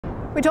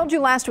We told you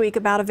last week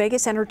about a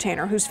Vegas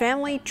entertainer whose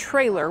family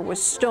trailer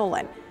was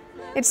stolen.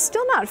 It's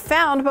still not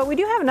found, but we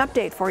do have an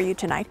update for you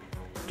tonight.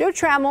 Joe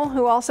Trammel,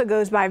 who also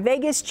goes by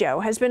Vegas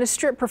Joe, has been a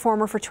strip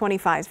performer for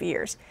 25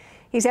 years.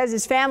 He says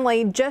his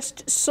family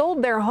just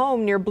sold their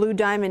home near Blue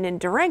Diamond in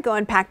Durango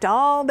and packed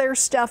all their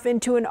stuff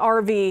into an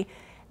RV.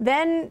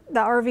 Then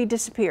the RV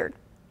disappeared.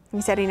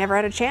 He said he never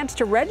had a chance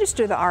to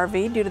register the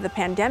RV due to the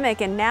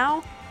pandemic, and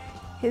now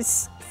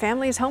his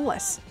family is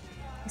homeless.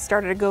 He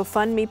started a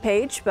GoFundMe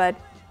page, but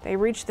they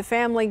reached the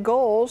family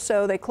goal,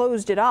 so they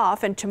closed it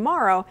off. And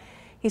tomorrow,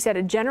 he said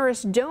a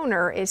generous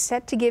donor is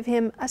set to give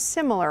him a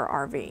similar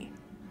RV.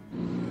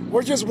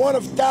 We're just one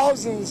of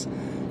thousands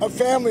of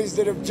families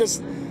that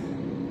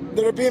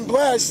are being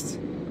blessed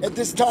at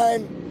this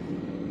time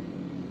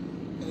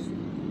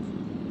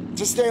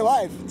to stay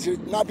alive, to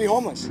not be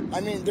homeless. I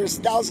mean, there's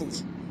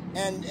thousands,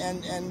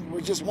 and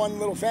we're just one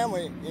little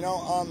family,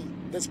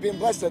 that's being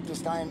blessed at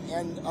this time.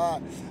 And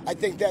I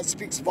think that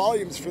speaks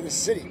volumes for the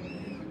city.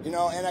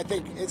 And I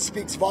think it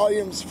speaks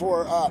volumes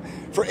for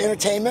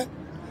entertainment,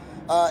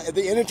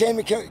 the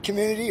entertainment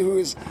community who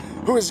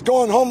is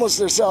going homeless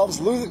themselves,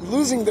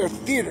 losing their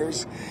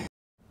theaters.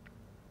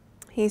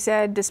 He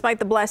said despite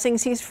the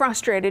blessings, he's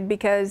frustrated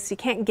because he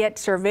can't get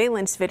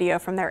surveillance video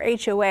from their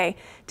HOA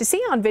to see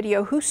on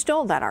video who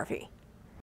stole that RV.